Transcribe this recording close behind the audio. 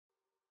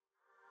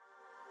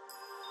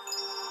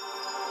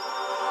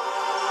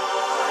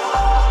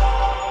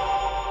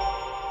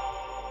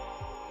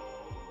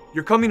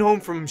You're coming home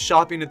from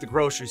shopping at the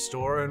grocery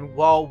store, and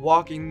while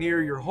walking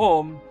near your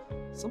home,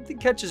 something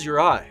catches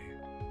your eye.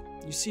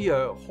 You see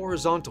a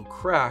horizontal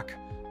crack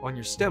on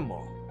your stem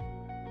wall.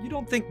 You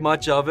don't think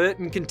much of it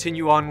and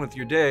continue on with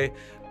your day.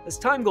 As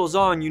time goes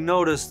on, you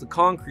notice the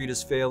concrete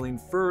is failing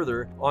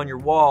further on your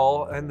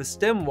wall, and the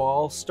stem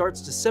wall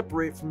starts to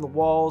separate from the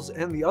walls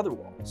and the other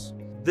walls.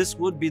 This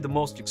would be the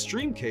most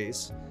extreme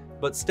case,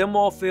 but stem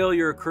wall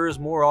failure occurs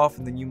more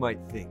often than you might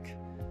think.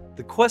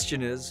 The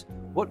question is,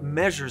 what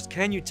measures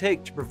can you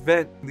take to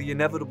prevent the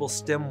inevitable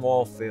stem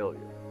wall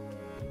failure?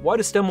 Why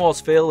do stem walls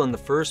fail in the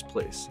first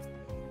place?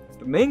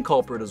 The main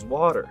culprit is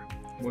water.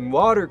 When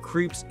water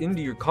creeps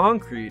into your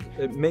concrete,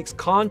 it makes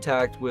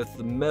contact with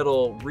the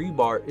metal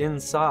rebar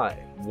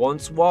inside.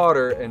 Once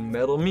water and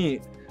metal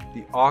meet,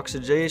 the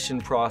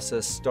oxidation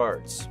process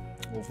starts.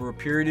 Over a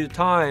period of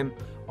time,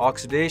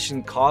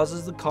 oxidation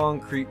causes the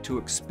concrete to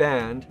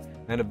expand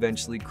and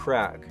eventually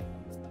crack.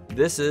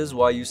 This is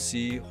why you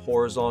see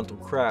horizontal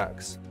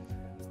cracks.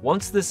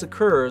 Once this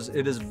occurs,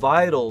 it is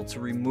vital to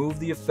remove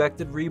the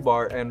affected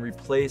rebar and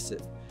replace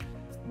it.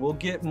 We'll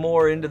get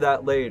more into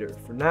that later.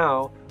 For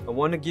now, I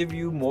want to give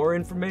you more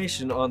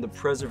information on the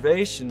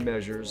preservation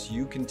measures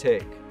you can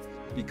take.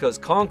 Because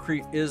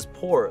concrete is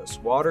porous,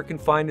 water can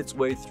find its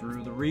way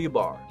through the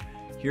rebar.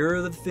 Here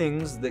are the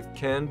things that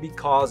can be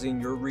causing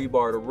your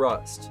rebar to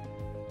rust.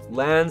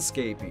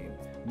 Landscaping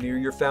near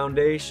your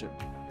foundation.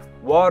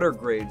 Water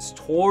grades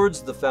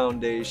towards the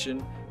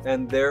foundation,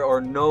 and there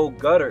are no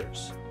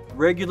gutters.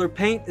 Regular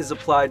paint is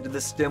applied to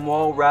the stem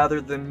wall rather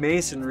than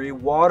masonry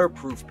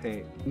waterproof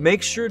paint.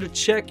 Make sure to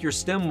check your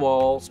stem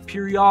walls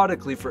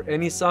periodically for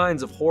any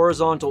signs of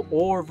horizontal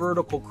or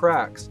vertical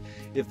cracks.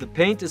 If the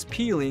paint is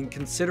peeling,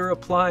 consider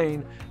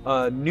applying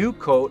a new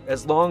coat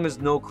as long as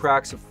no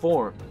cracks have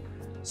formed.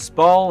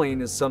 Spalling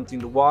is something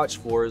to watch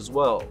for as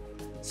well.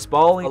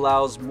 Spalling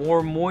allows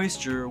more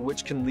moisture,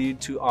 which can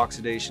lead to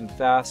oxidation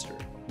faster.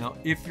 Now,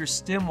 if your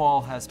stem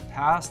wall has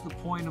passed the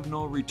point of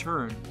no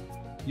return,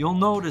 you'll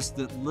notice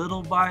that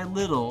little by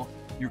little,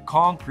 your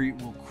concrete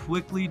will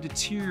quickly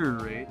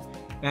deteriorate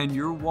and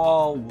your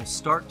wall will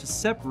start to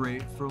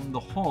separate from the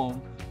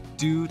home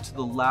due to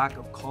the lack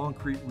of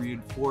concrete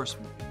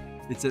reinforcement.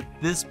 It's at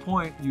this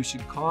point you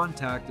should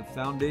contact a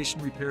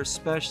foundation repair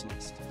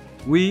specialist.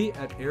 We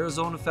at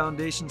Arizona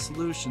Foundation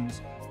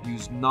Solutions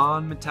use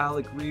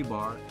non-metallic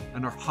rebar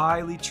and are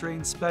highly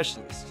trained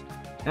specialists,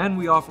 and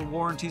we offer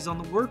warranties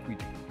on the work we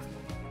do.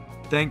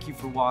 Thank you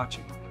for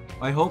watching.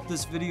 I hope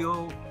this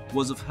video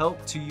was of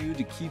help to you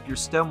to keep your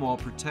stem wall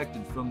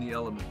protected from the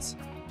elements.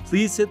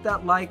 Please hit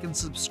that like and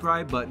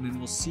subscribe button, and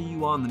we'll see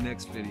you on the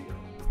next video.